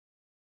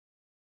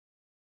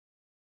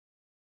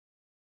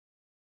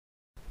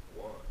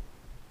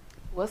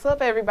What's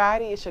up,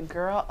 everybody? It's your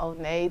girl,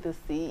 Onay, the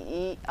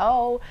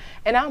CEO,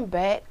 and I'm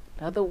back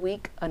another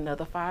week,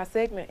 another fire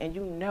segment, and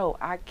you know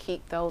I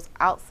keep those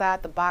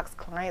outside the box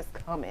clients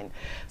coming.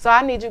 So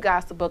I need you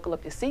guys to buckle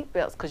up your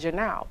seatbelts because you're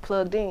now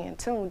plugged in,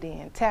 tuned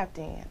in, tapped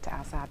in to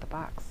Outside the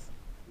Box.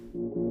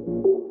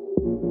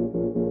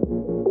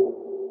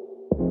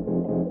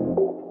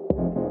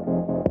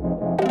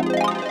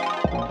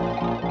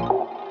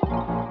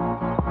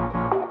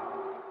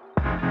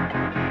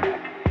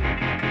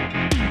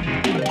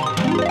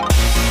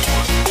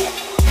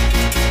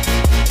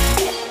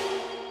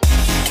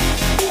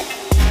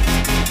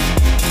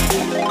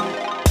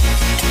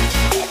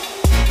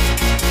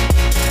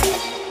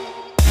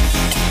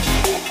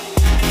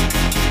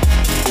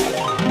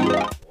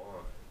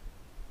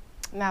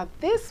 Now,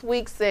 this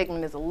week's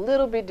segment is a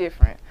little bit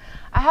different.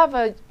 I have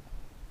I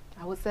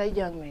would say,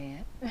 young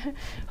man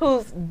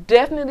who's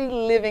definitely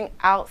living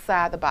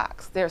outside the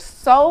box. There's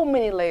so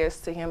many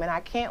layers to him, and I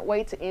can't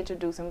wait to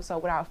introduce him. So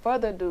without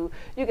further ado,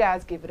 you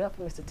guys give it up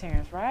for Mr.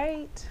 Terrence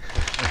Wright.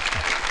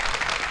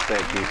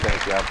 Thank you.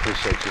 I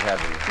appreciate you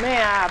having me.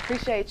 Man, I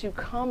appreciate you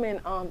coming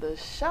on the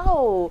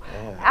show.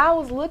 Yeah. I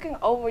was looking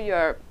over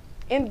your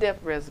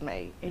in-depth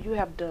resume, and you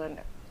have done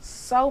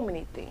so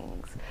many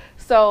things.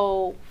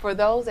 So for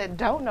those that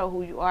don't know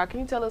who you are, can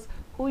you tell us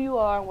who you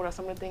are and what are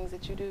some of the things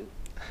that you do?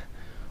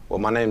 Well,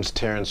 my name's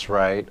Terrence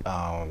Wright.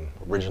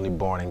 Originally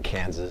born in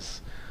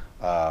Kansas,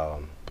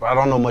 but I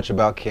don't know much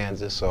about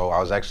Kansas. So I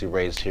was actually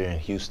raised here in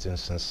Houston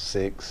since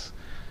 6.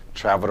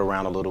 Traveled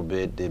around a little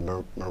bit, did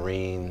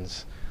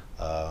Marines,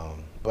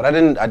 but I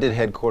did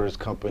headquarters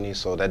company.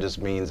 So that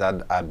just means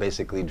I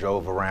basically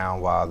drove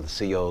around while the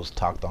CEOs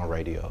talked on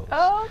radios.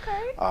 Oh,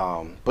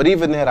 okay. But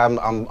even then,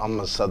 I'm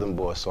a Southern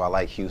boy, so I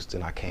like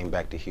Houston. I came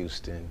back to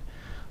Houston.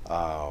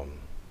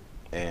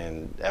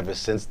 And ever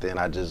since then,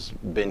 I just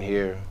been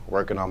here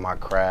working on my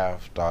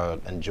craft. I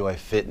enjoy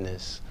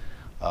fitness.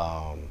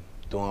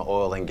 Doing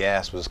oil and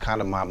gas was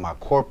kind of my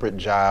corporate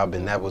job,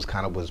 and that was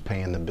kind of was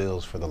paying the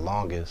bills for the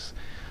longest.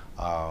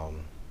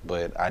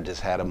 But I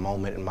just had a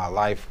moment in my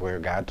life where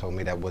God told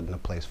me that wasn't a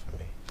place for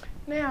me.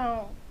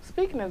 Now,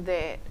 speaking of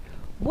that,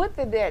 what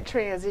did that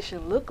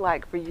transition look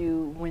like for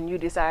you when you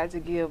decided to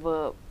give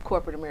up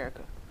corporate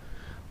America?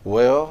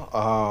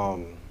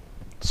 Well,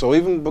 so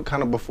even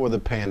kind of before the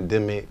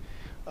pandemic,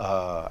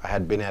 I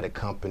had been at a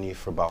company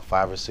for about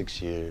 5 or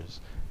 6 years,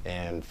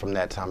 and from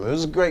that time, it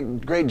was a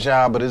great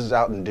job, but it was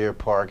out in Deer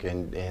Park,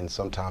 and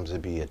sometimes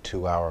it'd be a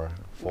 2-hour,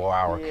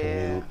 4-hour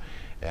commute,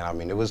 and I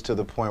mean, it was to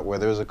the point where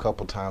there was a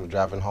couple times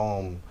driving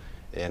home,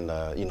 and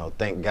you know,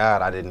 thank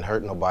God I didn't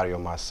hurt nobody or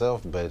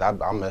myself, but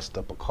I messed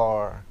up a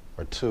car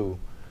or two,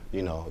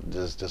 you know,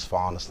 just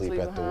falling asleep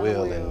at the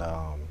wheel,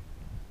 and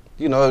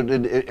you know,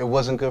 it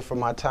wasn't good for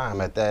my time.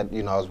 At that,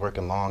 you know, I was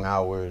working long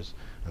hours.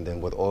 And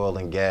then with oil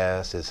and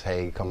gas, it's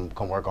hey, come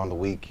work on the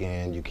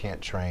weekend. You can't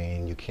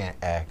train, you can't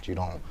act. You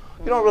don't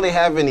really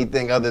have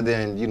anything other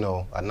than, you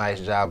know, a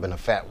nice job and a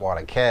fat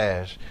wad of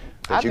cash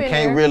that you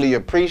can't really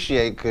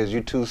appreciate because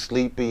you're too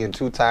sleepy and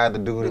too tired to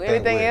do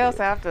anything else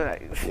after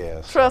that.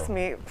 Yeah, Trust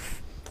me,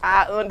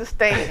 I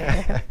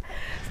understand.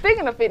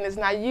 Speaking of fitness,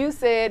 now you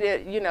said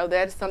that, you know,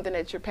 that's something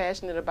that you're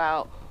passionate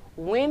about.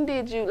 When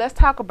did you? Let's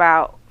talk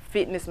about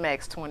Fitness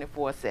Max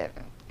 24/7.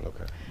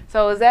 Okay.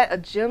 So is that a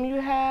gym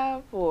you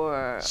have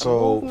or a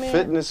movement?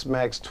 Fitness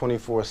Max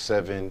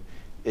 24/7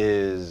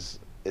 is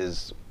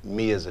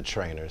me as a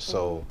trainer.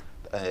 So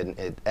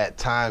at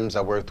times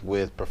I worked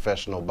with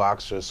professional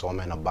boxers, so I'm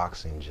in a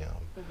boxing gym.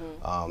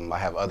 I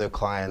have other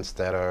clients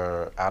that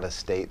are out of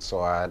state, so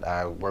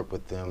I work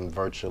with them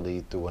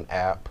virtually through an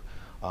app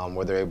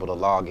where they're able to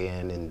log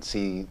in and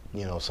see,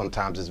 you know,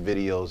 sometimes it's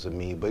videos of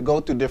me, but go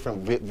through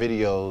different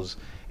videos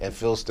and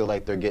feel still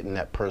like they're getting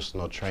that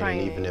personal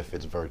training, even if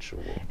it's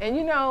virtual. And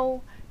you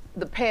know,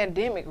 the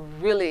pandemic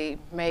really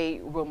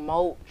made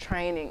remote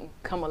training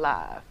come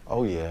alive.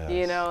 Oh yeah.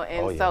 You know,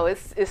 and so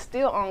it's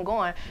still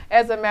ongoing.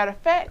 As a matter of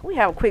fact, we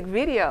have a quick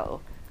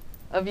video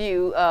of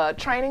you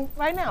training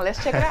right now.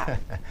 Let's check it out.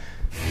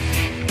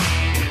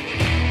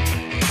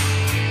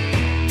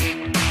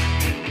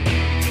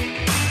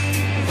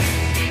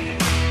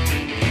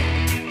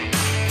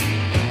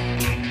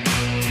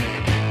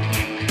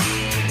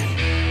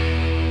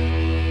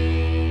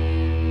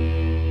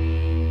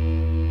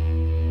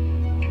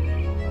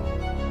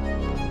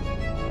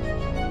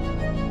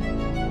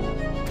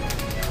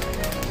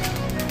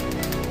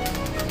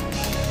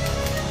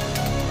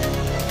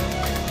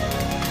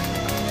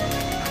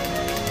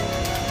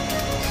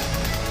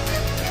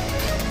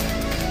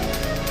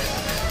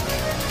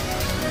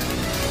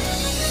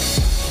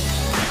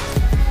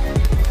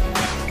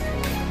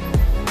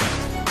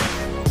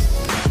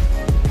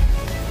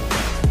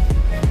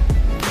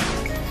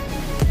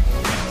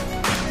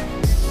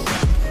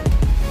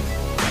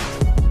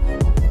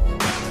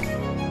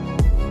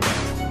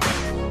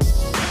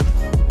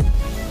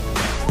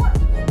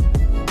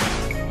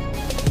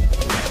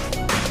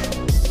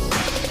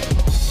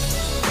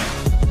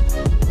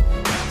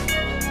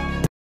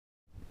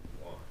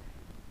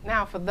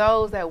 Now, for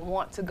those that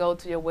want to go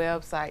to your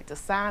website to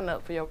sign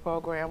up for your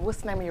program, what's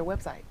the name of your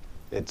website?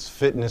 It's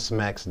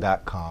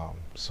fitnessmax.com.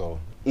 So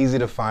easy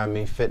to find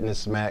me,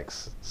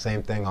 FitnessMax.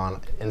 Same thing on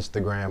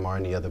Instagram or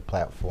any other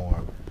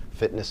platform,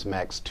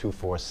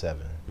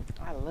 FitnessMax247.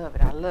 I love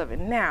it. I love it.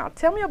 Now,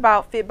 tell me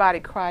about Fit Body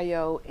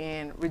Cryo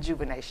and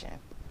Rejuvenation.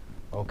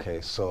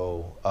 Okay,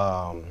 so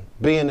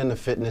being in the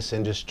fitness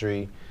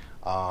industry,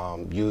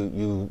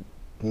 you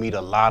meet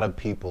a lot of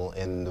people,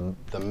 and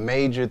the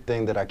major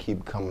thing that I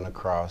keep coming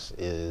across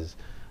is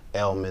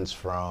ailments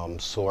from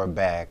sore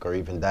back or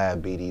even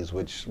diabetes,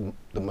 which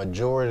the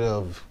majority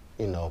of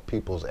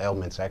people's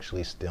ailments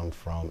actually stem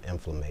from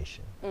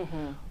inflammation.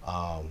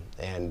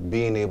 And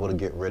being able to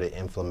get rid of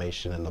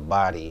inflammation in the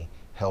body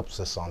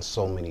helps us on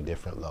so many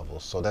different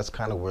levels. So that's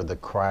kind of where the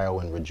cryo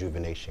and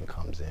rejuvenation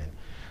comes in.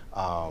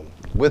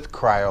 With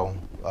cryo,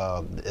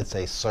 it's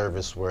a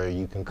service where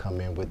you can come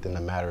in within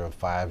a matter of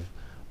 5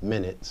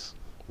 minutes.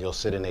 You'll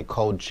sit in a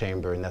cold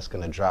chamber, and that's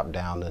going to drop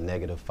down to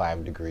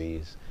 -5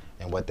 degrees.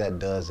 And what that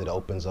does, it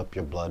opens up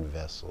your blood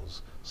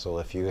vessels. So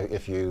if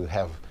you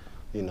have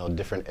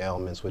different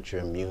ailments with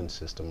your immune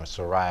system or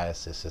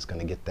psoriasis, it's going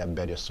to get that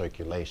better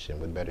circulation.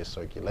 With better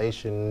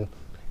circulation,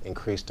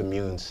 increased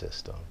immune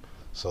system.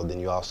 So then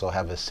you also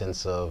have a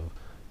sense of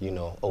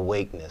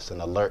awakeness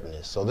and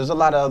alertness. So there's a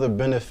lot of other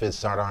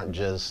benefits that aren't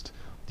just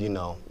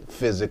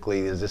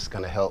physically, is this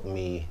going to help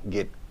me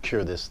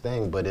cure this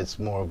thing, but it's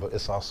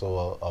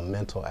also a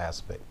mental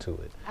aspect to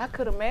it. I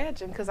could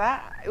imagine, because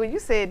when you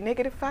said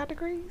 -5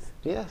 degrees,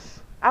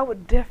 Yes. I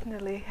would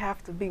definitely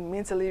have to be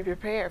mentally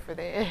prepared for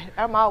that.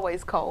 I'm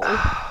always cold.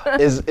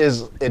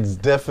 It's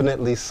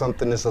definitely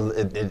something that's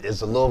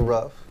it's a little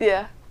rough.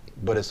 Yeah.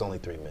 But it's only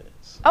 3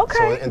 minutes.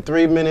 Okay. So in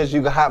 3 minutes,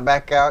 you can hop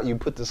back out, you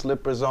put the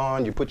slippers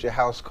on, you put your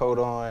house coat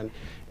on,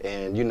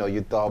 and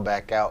you thaw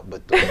back out.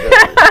 But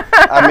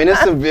I mean,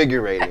 it's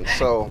invigorating.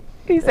 So.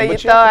 You say you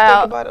have to out.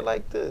 think about it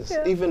like this.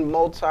 Yeah. Even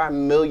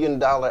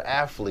multi-million-dollar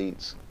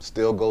athletes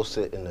still go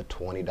sit in a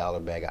 $20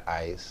 bag of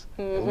ice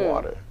and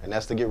water. And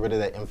that's to get rid of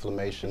that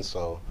inflammation.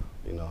 So,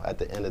 at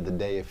the end of the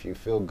day, if you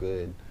feel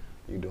good,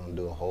 you're going to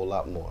do a whole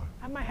lot more.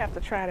 I might have to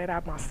try that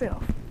out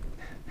myself.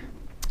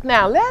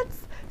 Now,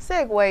 let's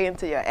segue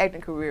into your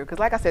acting career, because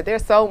like I said,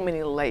 there's so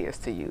many layers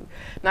to you.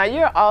 Now,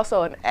 you're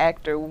also an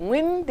actor.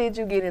 When did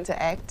you get into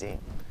acting?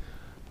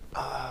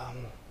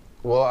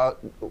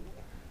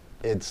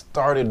 It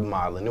started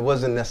modeling. It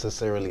wasn't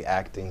necessarily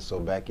acting. So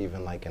back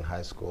even like in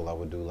high school, I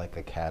would do like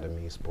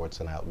Academy, Sports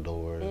and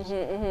Outdoors,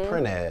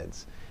 print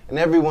ads. And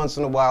every once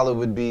in a while it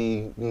would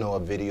be, a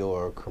video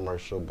or a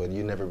commercial, but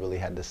you never really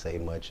had to say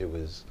much. It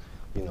was,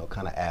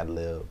 kind of ad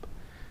lib.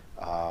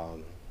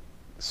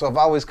 So I've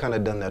always kind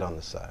of done that on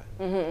the side.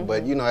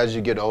 But, as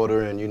you get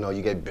older and,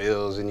 you get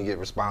bills and you get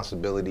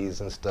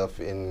responsibilities and stuff,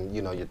 and,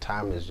 your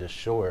time is just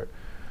short,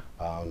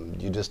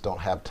 you just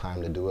don't have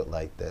time to do it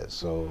like that.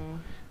 So.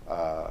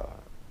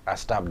 I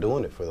stopped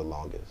doing it for the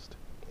longest,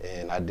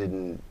 and I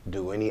didn't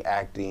do any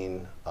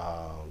acting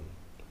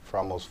for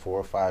almost 4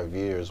 or 5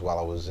 years while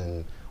I was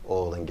in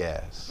oil and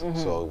gas.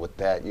 So with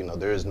that,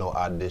 there is no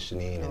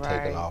auditioning and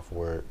taking off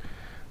work.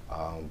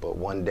 But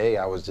one day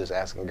I was just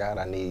asking God,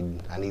 I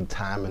need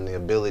time and the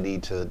ability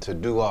to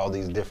do all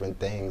these different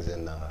things,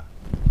 and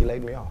He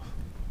laid me off.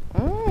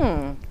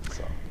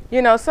 So.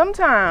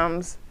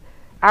 Sometimes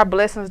our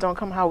blessings don't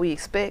come how we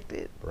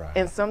expected,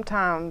 and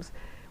sometimes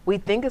we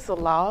think it's a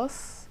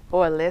loss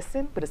or a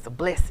lesson, but it's a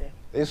blessing.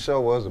 It sure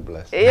was a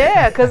blessing.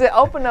 Yeah, because it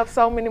opened up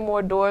so many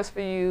more doors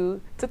for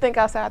you to think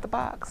outside the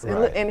box.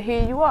 Right. And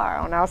here you are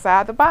on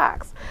Outside the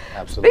Box.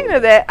 Absolutely. Speaking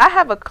of that, I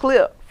have a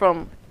clip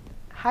from,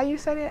 how you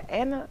say that?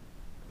 Anna?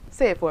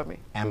 Say it for me.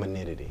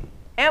 Anonymity.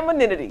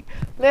 Anonymity.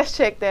 Let's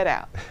check that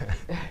out.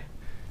 I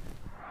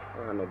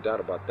have no doubt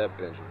about that,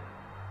 Benjamin.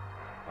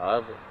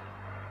 However,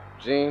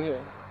 Gene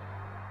here,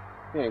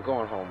 he ain't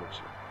going home with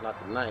you. Not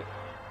tonight.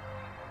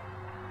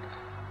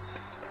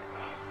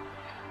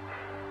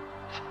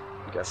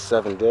 You got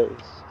 7 days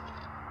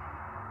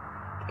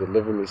to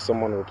deliver me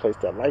someone to replace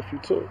that life you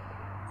took.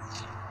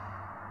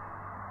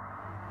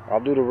 I'll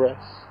do the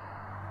rest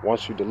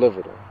once you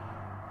deliver them.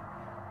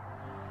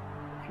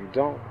 If you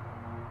don't,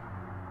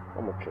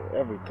 I'm gonna kill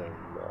everything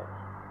you love.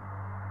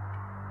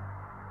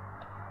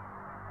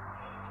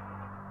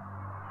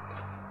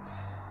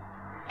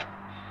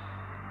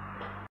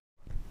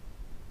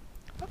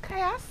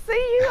 Okay, I see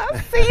you. I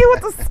see you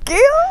with the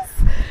skills.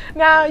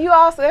 Now,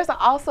 there's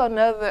also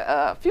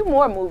another, few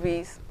more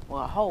movies,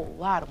 well, a whole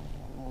lot of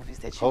more movies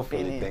that you've been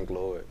in. Hopefully, thank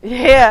Lord.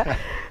 Yeah.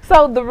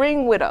 So, The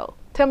Ring Widow.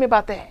 Tell me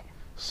about that.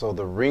 So,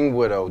 The Ring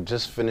Widow,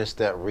 just finished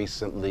that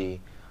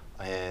recently,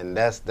 and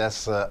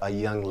that's a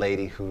young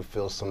lady who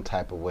feels some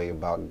type of way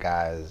about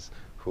guys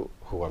who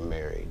are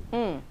married.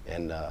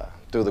 And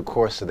through the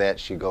course of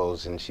that, she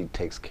goes and she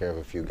takes care of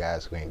a few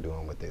guys who ain't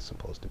doing what they're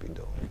supposed to be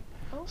doing.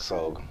 Okay.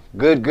 So,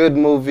 good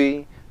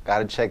movie.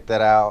 Gotta check that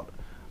out.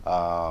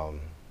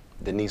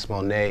 Denise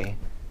Monet.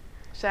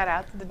 Shout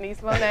out to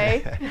Denise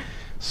Monet.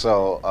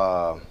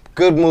 So,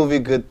 good movie,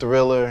 good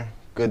thriller,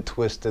 good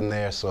twist in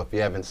there. So if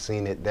you haven't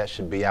seen it, that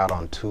should be out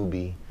on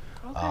Tubi.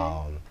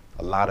 Okay.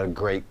 a lot of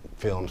great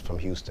films from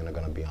Houston are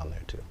going to be on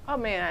there too. Oh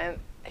man,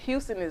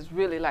 Houston is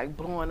really like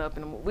blowing up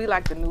we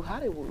like the new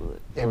Hollywood.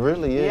 It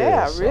really is.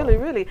 Yeah, so.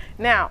 really.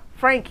 Now,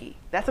 Frankie,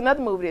 that's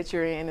another movie that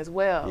you're in as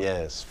well.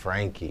 Yes,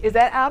 Frankie. Is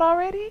that out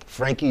already?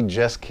 Frankie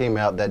just came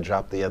out. That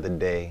dropped the other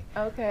day.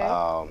 Okay.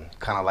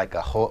 Kind of like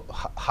a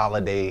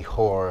holiday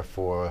horror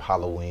for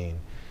Halloween,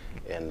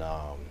 and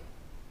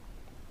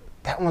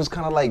that one's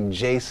kind of like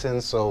Jason.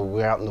 So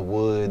we're out in the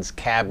woods,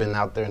 cabin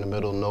out there in the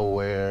middle of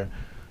nowhere.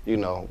 You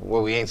know,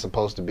 where we ain't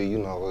supposed to be. You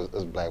know,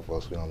 as black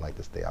folks, we don't like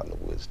to stay out in the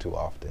woods too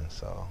often.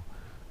 So,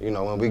 you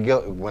know, when we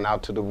went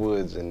out to the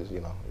woods and, you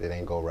know, it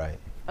ain't go right.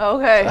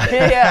 Okay,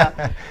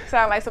 yeah.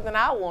 Sound like something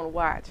I want to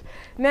watch.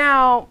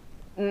 Now,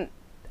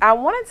 I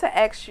wanted to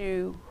ask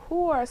you,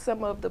 who are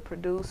some of the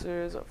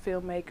producers or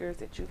filmmakers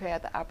that you've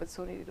had the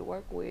opportunity to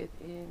work with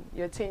in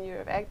your tenure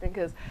of acting?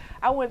 Because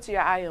I went to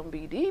your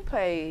IMDb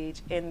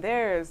page, and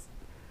there's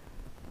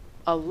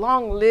a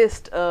long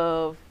list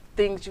of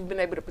things you've been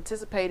able to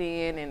participate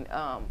in, and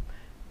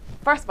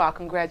first of all,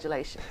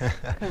 congratulations.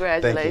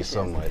 Congratulations. Thank you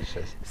so much.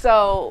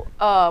 So,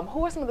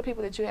 who are some of the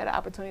people that you had the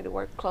opportunity to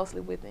work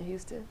closely with in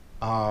Houston?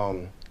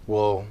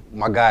 Well,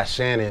 my guy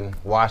Shannon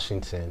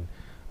Washington,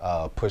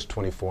 Push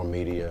 24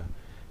 Media.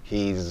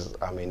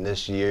 I mean,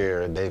 this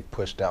year they've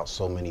pushed out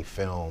so many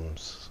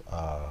films.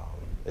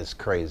 It's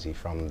crazy,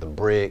 from The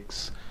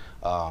Bricks.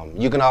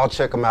 You can all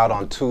check them out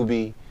on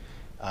Tubi,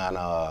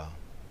 and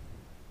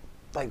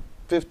like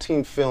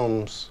 15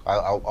 films.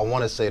 I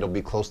want to say it'll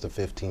be close to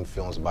 15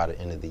 films by the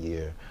end of the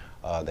year.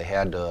 They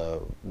had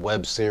the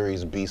web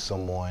series Be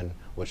Someone,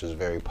 which was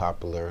very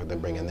popular. They're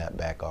bringing that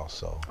back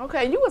also.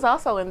 Okay, you was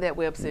also in that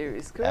web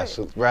series, correct?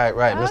 Absolutely,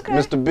 right. Okay.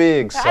 Mr.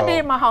 Big. So. I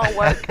did my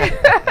homework.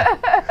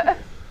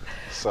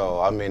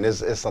 So I mean,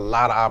 it's a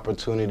lot of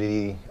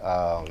opportunity.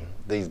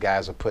 These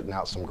guys are putting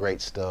out some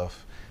great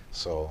stuff.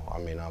 So I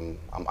mean, I'm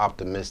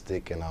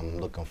optimistic, and I'm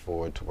looking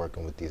forward to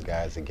working with these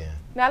guys again.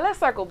 Now let's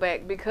circle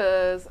back,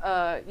 because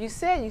you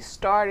said you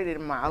started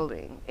in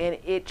modeling and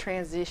it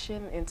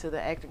transitioned into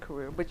the acting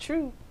career, but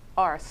you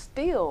are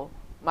still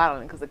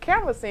modeling because the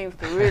camera seems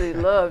to really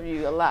love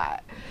you a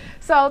lot.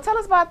 So tell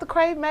us about the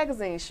Crave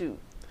magazine shoot.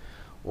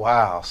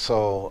 Wow.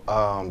 So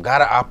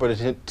got an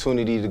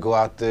opportunity to go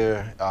out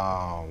there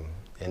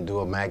and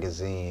do a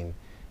magazine,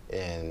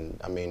 and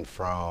I mean,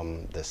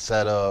 from the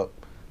setup.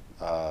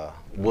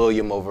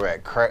 William over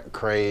at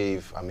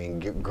Crave, I mean,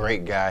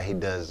 great guy. He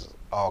does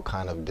all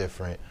kind of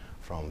different,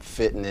 from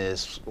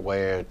fitness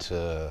wear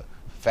to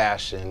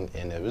fashion,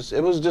 and it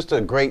was just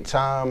a great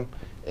time.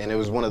 And it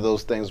was one of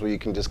those things where you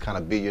can just kind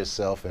of be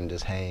yourself and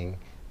just hang,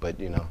 but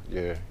you know,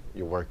 you're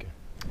working.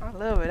 I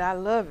love it. I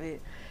love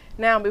it.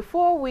 Now,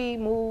 before we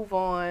move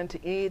on to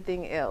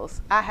anything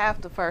else, I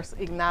have to first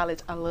acknowledge,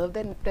 I love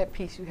that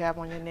piece you have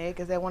on your neck.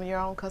 Is that one of your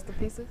own custom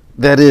pieces?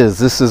 That is.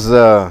 This is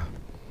a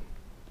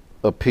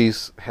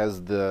piece,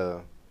 has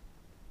the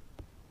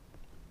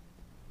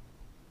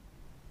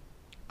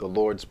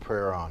Lord's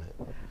Prayer on it.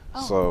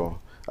 Oh. So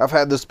I've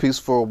had this piece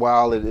for a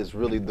while. It is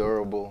really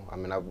durable. I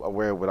mean, I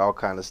wear it with all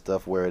kind of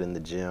stuff. Wear it in the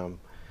gym.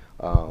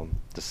 The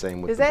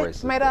same with the bracelet.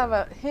 Is that made out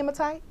of a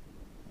hematite?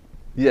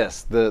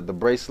 Yes, the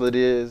bracelet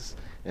is,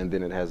 and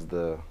then it has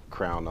the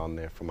crown on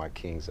there for my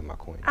kings and my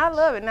queens. I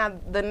love it. Now,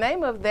 the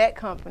name of that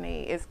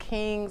company is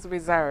King's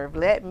Reserve.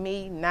 Let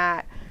me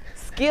not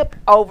skip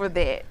over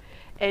that.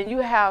 And you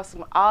have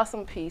some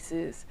awesome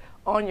pieces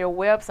on your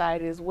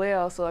website as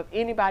well. So if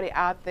anybody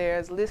out there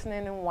is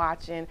listening and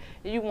watching,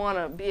 you want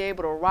to be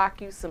able to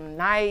rock you some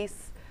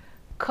nice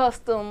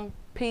custom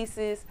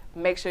pieces,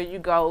 make sure you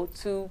go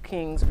to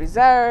King's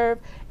Reserve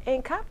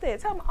and cop that.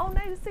 Tell them, Oh,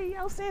 Nay, the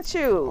CEO sent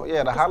you. Oh,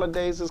 yeah, the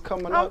holidays is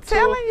coming up. I'm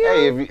telling you.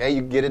 Hey, if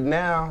you get it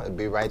now, it'll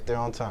be right there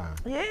on time.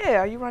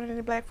 Yeah, are you running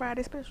any Black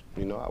Friday special?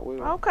 You know I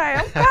will.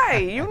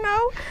 Okay, you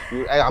know.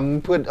 Hey,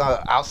 I'm going to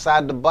put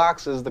outside the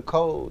box is the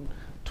code.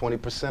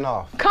 20%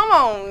 off. Come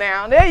on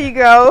now, there you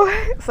go.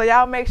 So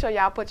y'all make sure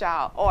y'all put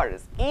y'all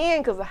orders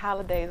in, because the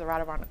holidays are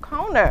right around the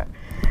corner.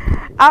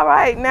 All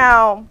right,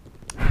 now,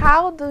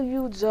 how do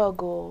you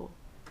juggle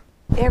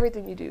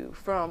everything you do,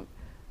 from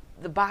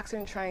the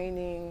boxing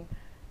training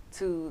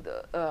to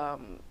the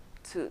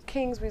to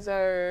King's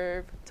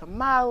Reserve to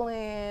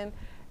modeling,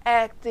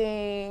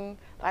 acting?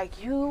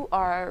 Like, you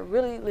are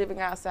really living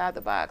outside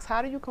the box.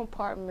 How do you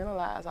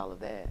compartmentalize all of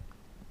that?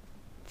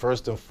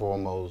 First and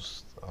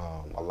foremost,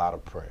 a lot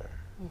of prayer.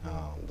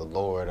 The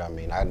Lord, I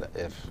mean,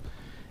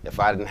 if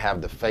I didn't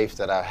have the faith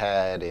that I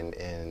had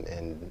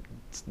and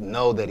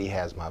know that He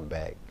has my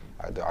back,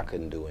 I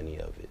couldn't do any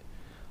of it.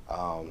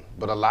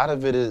 But a lot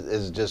of it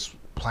is just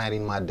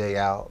planning my day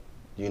out,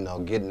 you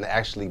know,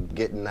 actually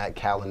getting that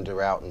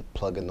calendar out and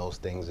plugging those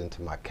things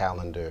into my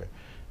calendar,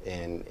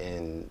 and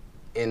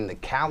in the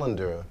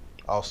calendar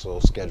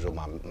also schedule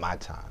my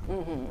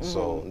time.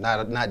 So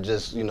not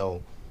just, you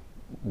know,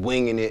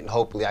 winging it and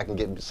hopefully I can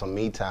get some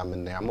me time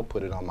in there. I'm gonna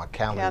put it on my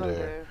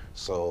calendar.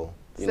 So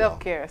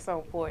self-care is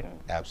so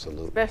important.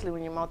 Absolutely. Especially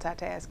when you're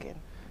multitasking.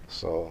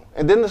 So,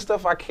 and then the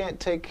stuff I can't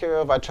take care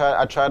of, I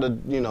try to,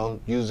 you know,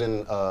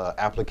 using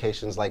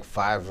applications like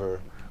Fiverr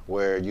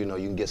where you know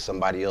you can get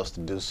somebody else to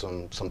do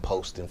some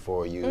posting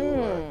for you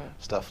or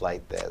stuff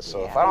like that.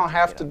 So if I don't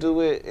have to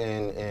do it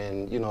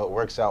and you know it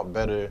works out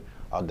better,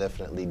 I'll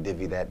definitely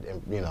divvy that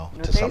you know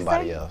to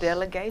somebody else.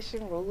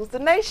 Delegation rules the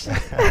nation.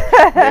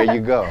 There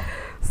you go.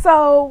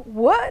 So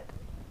what?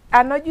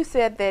 I know you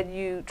said that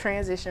you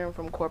transitioned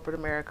from corporate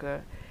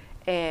America,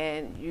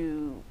 and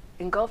you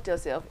engulfed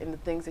yourself in the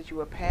things that you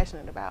were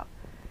passionate about.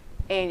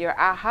 And your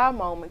aha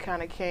moment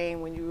kind of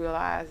came when you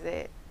realized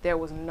that there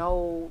was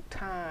no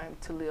time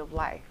to live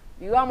life.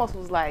 You almost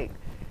was like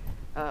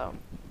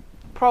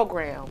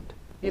programmed,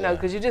 you know,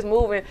 because you're just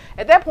moving.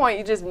 At that point,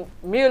 you're just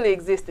merely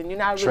existing. You're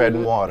not treading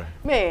really water.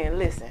 Man,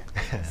 listen.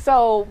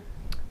 So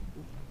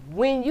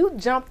when you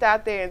jumped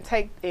out there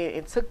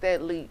and took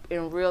that leap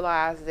and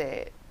realized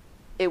that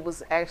it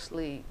was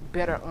actually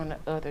better on the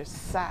other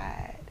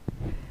side,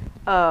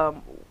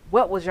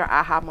 what was your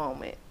aha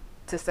moment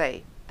to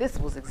say, this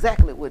was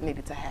exactly what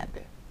needed to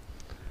happen?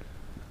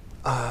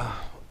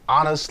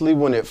 Honestly,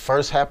 when it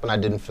first happened, I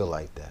didn't feel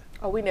like that.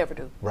 Oh, we never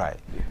do. Right.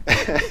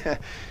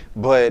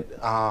 But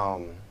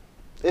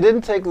it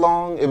didn't take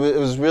long. It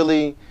was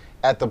really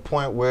at the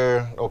point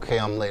where, okay,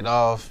 I'm laid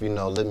off, you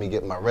know, let me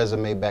get my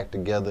resume back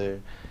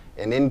together.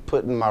 And in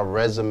putting my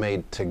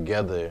resume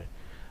together,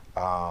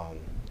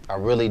 I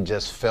really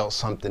just felt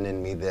something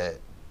in me that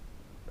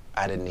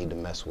I didn't need to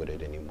mess with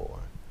it anymore.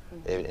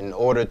 In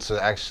order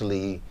to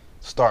actually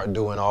start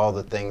doing all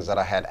the things that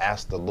I had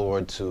asked the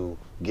Lord to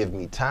give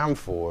me time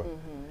for,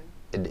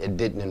 it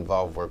didn't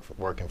involve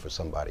working for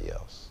somebody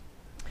else.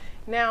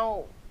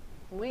 Now,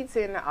 we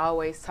tend to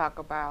always talk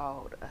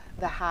about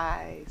the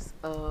highs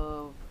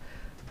of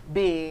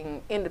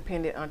being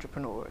independent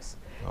entrepreneurs.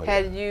 Oh,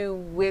 Had you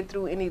went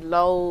through any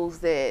lows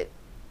that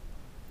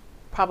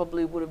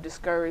probably would have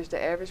discouraged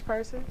the average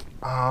person?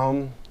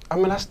 I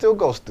mean, I still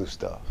go through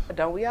stuff.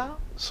 Don't we all?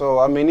 So,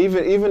 I mean,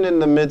 even in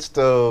the midst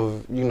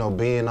of, you know,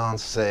 being on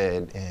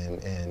set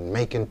and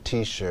making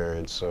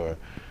T-shirts or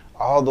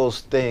all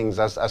those things,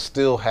 I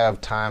still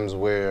have times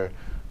where,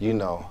 you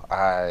know,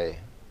 I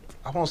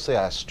won't say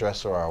I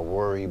stress or I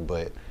worry,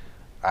 but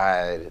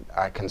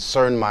I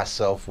concern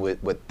myself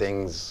with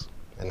things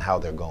and how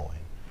they're going.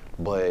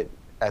 But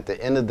at the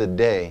end of the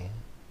day,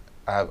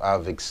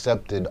 I've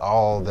accepted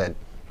all that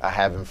I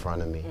have in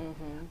front of me.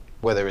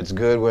 Whether it's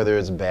good, whether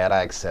it's bad,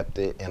 I accept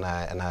it, and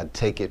I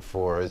take it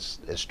for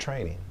its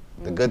training.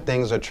 The good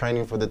things are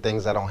training for the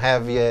things I don't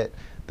have yet.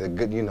 The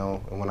good, you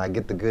know, and when I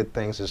get the good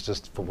things, it's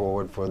just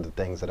reward for the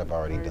things that I've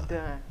already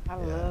done. I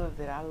love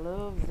that. I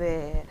love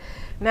that.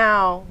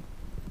 Now,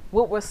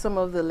 what were some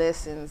of the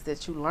lessons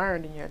that you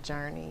learned in your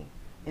journey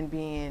in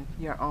being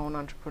your own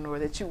entrepreneur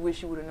that you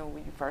wish you would have known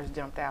when you first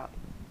jumped out?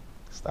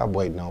 Stop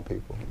waiting on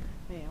people.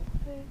 Man,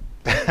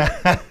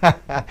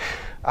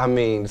 I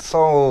mean,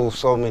 so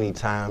many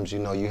times, you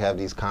know, you have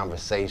these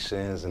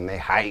conversations and they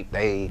hype,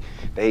 they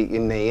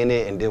in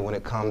it, and then when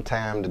it comes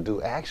time to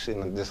do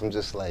action, I'm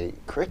just like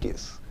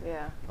crickets.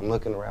 Yeah. I'm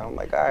looking around, I'm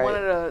like, all right. One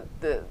of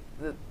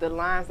the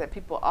lines that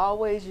people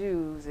always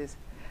use is,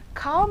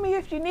 "Call me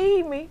if you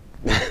need me,"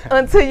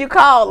 until you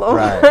call them.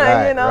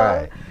 Right, you know.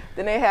 Right.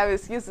 Then they have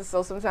excuses.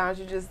 So sometimes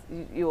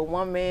you're a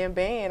one-man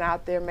band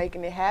out there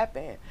making it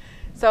happen.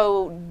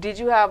 So do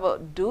you have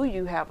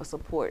a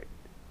support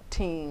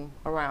team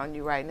around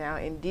you right now,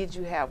 and did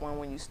you have one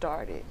when you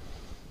started?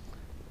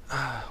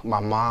 My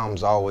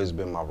mom's always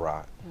been my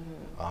rock.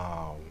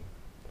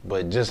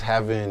 But just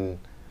having,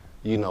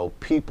 you know,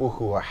 people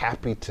who are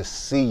happy to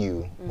see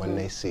you when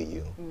they see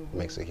you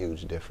makes a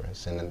huge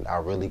difference. And I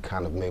really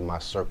kind of made my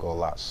circle a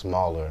lot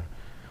smaller.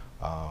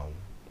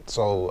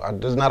 So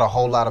there's not a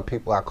whole lot of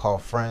people I call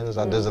friends.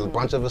 There's a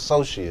bunch of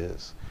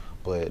associates,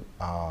 but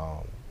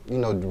you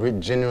know,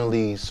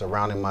 generally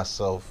surrounding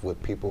myself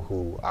with people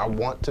who I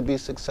want to be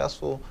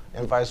successful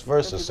and vice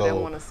versa. So,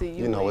 want to see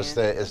you, know, it's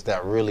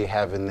that really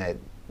having that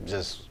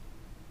just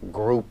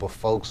group of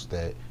folks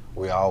that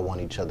we all want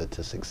each other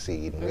to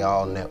succeed, and we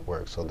all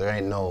network. So there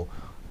ain't no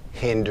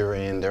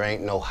hindering, there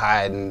ain't no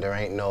hiding, there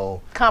ain't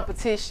no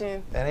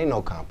competition. There ain't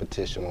no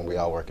competition when we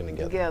all working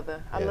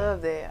together. I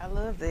love that. I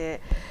love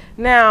that.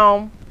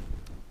 Now,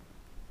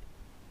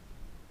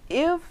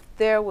 if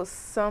there was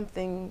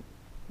something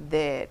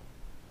that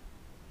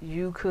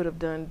you could have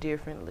done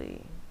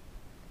differently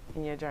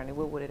in your journey,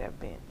 what would it have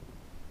been?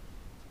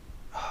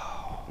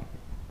 Oh,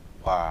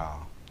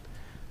 wow.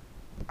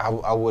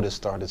 I would have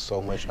started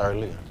so much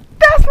earlier.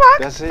 That's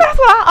what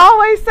I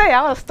always say.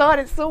 I would have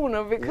started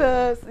sooner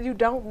because you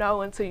don't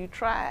know until you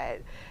try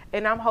it.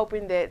 And I'm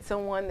hoping that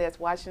someone that's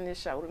watching this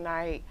show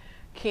tonight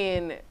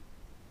can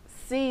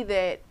see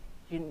that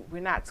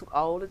we're not too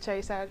old to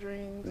chase our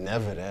dreams.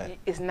 Never that.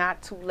 It's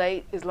not too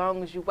late. As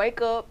long as you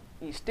wake up,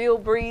 you're still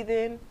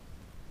breathing,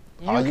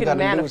 all you can gotta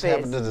manifest. Do is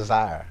have the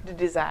desire. The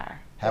desire.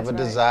 Have a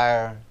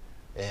desire,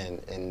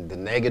 and the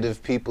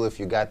negative people, if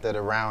you got that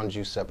around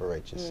you,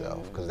 separate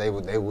yourself, because they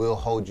will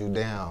hold you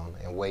down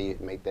and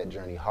make that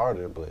journey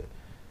harder. But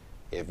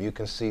if you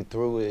can see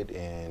through it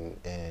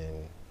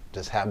and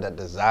just have that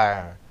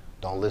desire,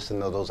 don't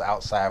listen to those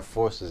outside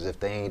forces. If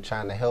they ain't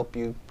trying to help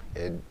you,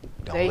 it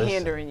don't They listen.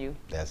 hindering you.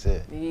 That's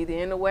it. You either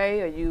in the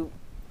way or you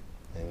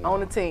And, on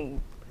the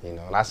team. You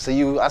know, and I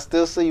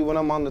still see you when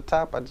I'm on the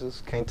top. I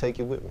just can't take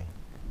you with me.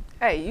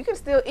 Hey, you can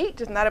still eat,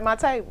 just not at my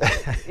table.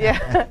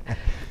 Yeah.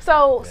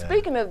 So Yeah.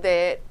 speaking of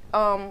that,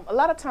 a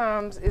lot of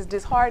times it's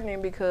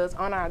disheartening because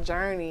on our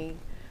journey,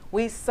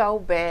 we so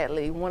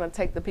badly want to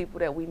take the people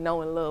that we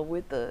know and love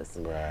with us.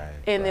 Right.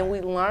 And then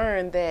right. we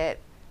learn that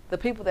the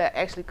people that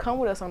actually come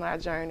with us on our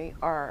journey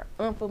are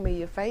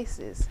unfamiliar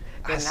faces.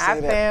 They're I not say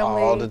that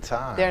family. all the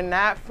time. They're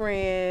not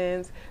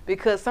friends.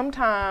 Because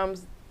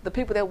sometimes the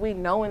people that we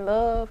know and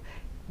love,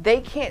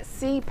 they can't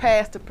see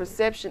past the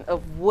perception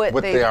of what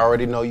they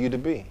already know you to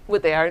be.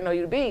 what they already know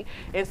you to be.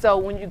 And so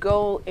when you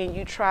go and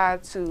you try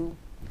to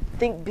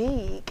think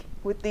big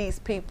with these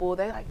people,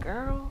 they're like,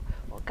 girl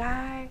or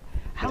guy,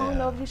 I don't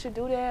know if you should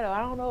do that, or I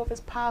don't know if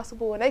it's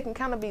possible. And they can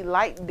kind of be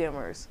light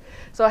dimmers.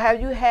 So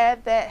have you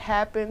had that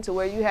happen to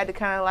where you had to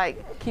kind of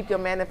like keep your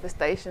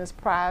manifestations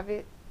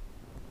private?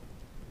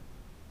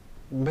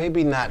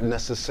 Maybe not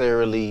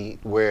necessarily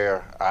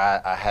where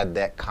I had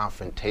that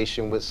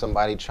confrontation with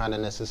somebody trying to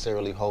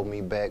necessarily hold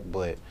me back,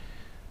 but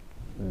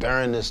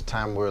during this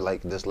time where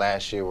like this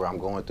last year where I'm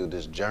going through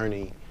this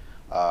journey,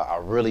 I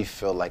really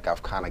feel like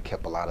I've kind of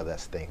kept a lot of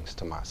those things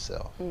to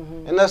myself.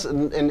 And that's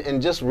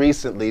and just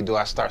recently do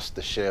I start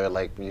to share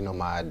like, you know,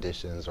 my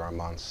auditions or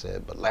I'm on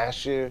set, but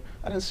last year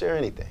I didn't share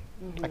anything.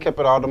 I kept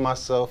it all to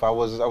myself. I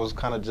was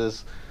kind of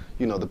just,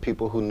 you know, the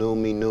people who knew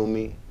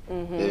me.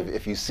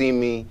 If you see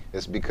me,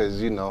 it's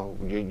because, you know,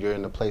 you're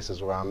in the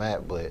places where I'm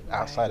at. But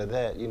outside of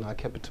that, you know, I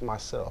kept it to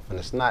myself. And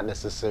it's not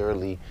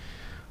necessarily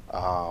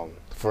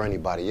for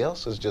anybody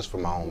else. It's just for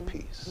my own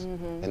peace.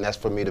 And that's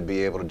for me to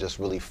be able to just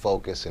really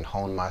focus and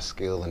hone my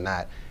skill and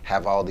not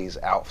have all these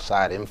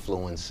outside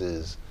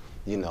influences,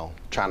 you know,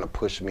 trying to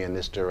push me in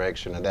this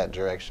direction or that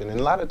direction.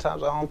 And a lot of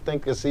times I don't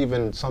think it's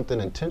even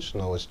something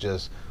intentional. It's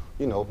just,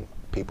 you know,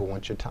 people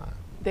want your time.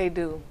 They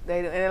do.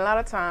 They do. And a lot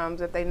of times,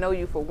 if they know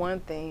you for one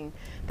thing,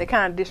 they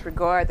kind of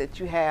disregard that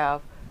you have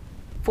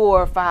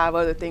 4 or 5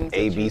 other things that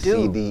A, you B,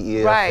 do. C, D, E,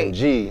 F, Right. and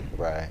G.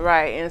 Right.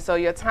 Right. And so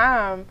your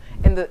time,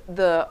 and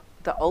the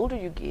older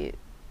you get,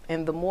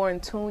 and the more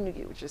in tune you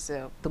get with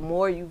yourself, the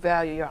more you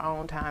value your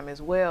own time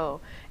as well.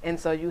 And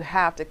so you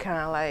have to kind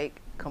of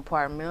like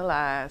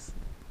compartmentalize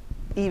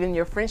even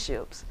your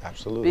friendships.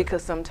 Absolutely.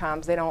 Because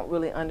sometimes they don't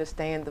really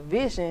understand the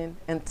vision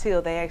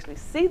until they actually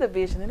see the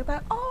vision, and they're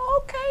like,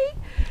 oh, okay.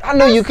 I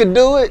knew you could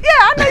do it. Yeah,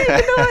 I know you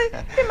can do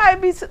it. It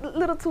might be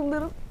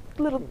a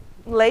little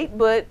late,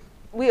 but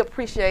we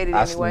appreciate it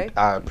anyway.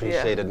 I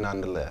appreciate it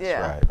nonetheless.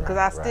 Yeah, Right. because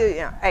I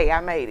still, hey,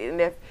 I made it.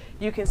 And if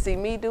you can see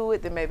me do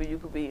it, then maybe you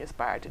could be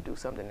inspired to do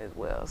something as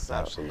well. So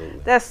Absolutely.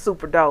 that's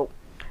super dope.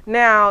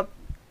 Now,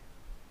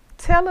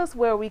 tell us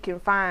where we can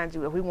find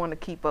you if we want to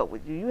keep up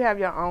with you. You have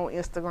your own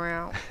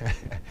Instagram,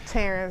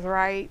 Terrence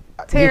Wright.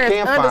 Terrence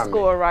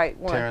 _ Wright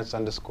 1. Terrence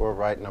 _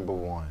 Wright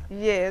 #1.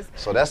 Yes.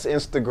 So that's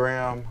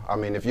Instagram. I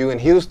mean, if you're in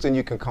Houston,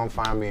 you can come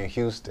find me in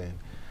Houston.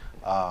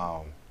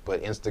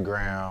 But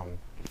Instagram,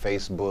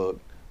 Facebook,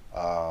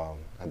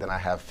 and then I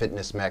have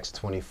Fitness Max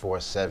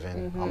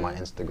 24/7 on my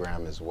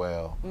Instagram as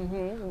well.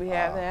 We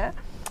have that.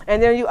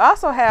 And then you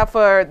also have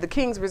for the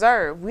King's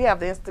Reserve, we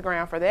have the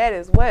Instagram for that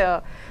as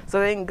well.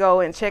 So they can go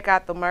and check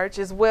out the merch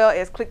as well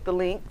as click the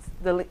links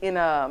in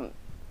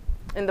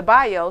the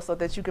bio so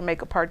that you can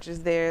make a purchase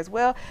there as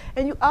well.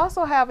 And you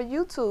also have a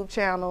YouTube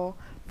channel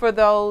for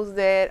those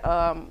that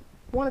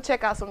want to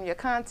check out some of your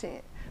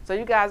content. So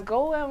you guys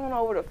go on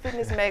over to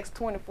Fitness Max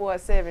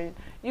 24/7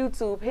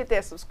 YouTube, hit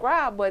that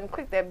subscribe button,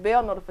 click that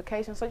bell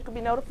notification so you can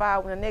be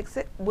notified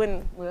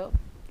when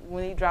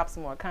when he drops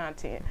some more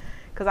content.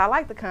 Because I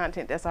like the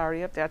content that's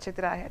already up there. I checked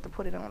it out. I had to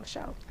put it on the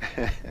show.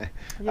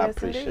 I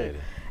appreciate it.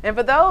 And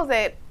for those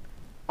that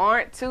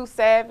aren't too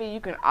savvy,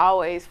 you can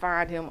always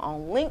find him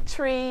on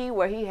Linktree,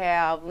 where he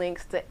have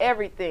links to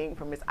everything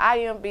from his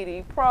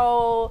IMBD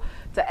Pro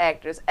to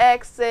Actors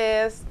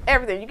Access,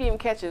 everything. You can even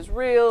catch his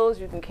reels.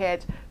 You can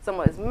catch some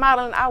of his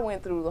modeling. I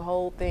went through the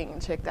whole thing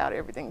and checked out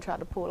everything, tried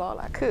to pull all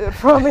I could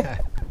from it.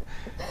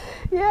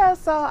 Yeah,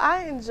 so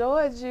I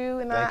enjoyed you,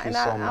 and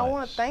I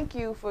want to thank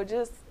you for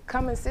just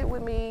come and sit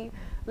with me.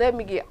 Let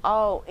me get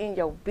all in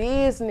your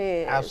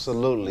business.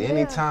 Absolutely. Yeah.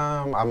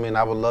 Anytime. I mean,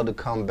 I would love to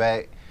come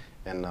back,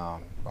 and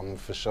I'm gonna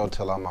for sure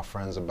tell all my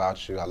friends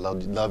about you. I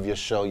love your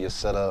show, your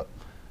setup,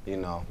 you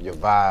know, your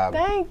vibe.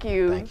 Thank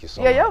you. Thank you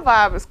so Yeah, much. your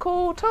vibe is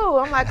cool too.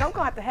 I'm like, I'm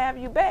gonna have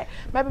you back.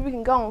 Maybe we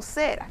can go on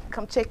set. I can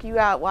come check you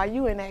out while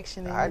you in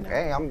action. And,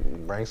 Hey, I'm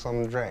bring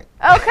something to drink.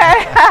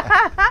 Okay.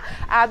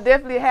 I'll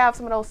definitely have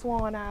some of those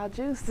Swan Isle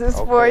juices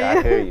for you.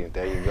 I hear you.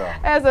 There you go.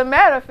 As a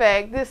matter of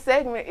fact, this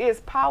segment is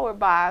powered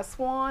by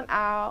Swan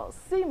Isle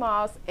Sea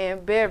Moss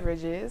and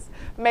Beverages.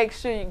 Make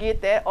sure you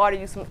get that. Order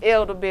you some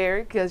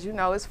elderberry because you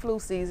know it's flu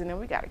season and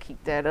we got to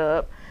keep that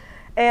up.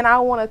 And I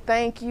want to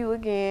thank you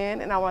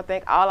again, and I want to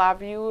thank all our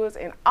viewers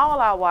and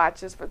all our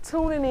watchers for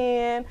tuning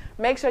in.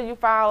 Make sure you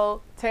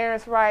follow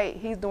Terrence Wright.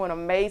 He's doing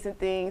amazing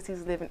things.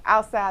 He's living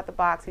outside the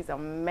box. He's an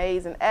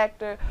amazing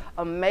actor,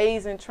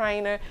 amazing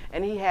trainer,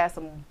 and he has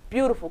some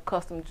beautiful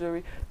custom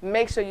jewelry.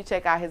 Make sure you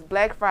check out his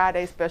Black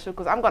Friday special,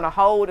 because I'm going to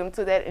hold him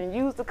to that, and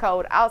use the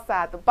code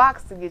outside the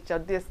box to get your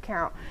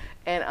discount.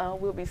 And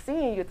we'll be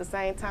seeing you at the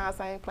same time,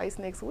 same place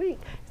next week.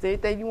 Is there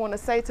anything you want to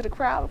say to the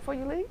crowd before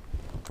you leave?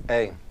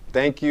 Hey,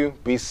 thank you.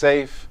 Be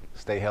safe.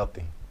 Stay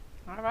healthy.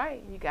 All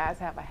right. You guys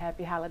have a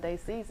happy holiday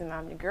season.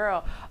 I'm your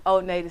girl,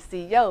 Old Native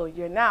CEO.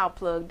 You're now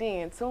plugged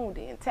in, tuned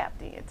in,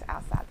 tapped in to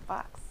Outside the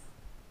Box.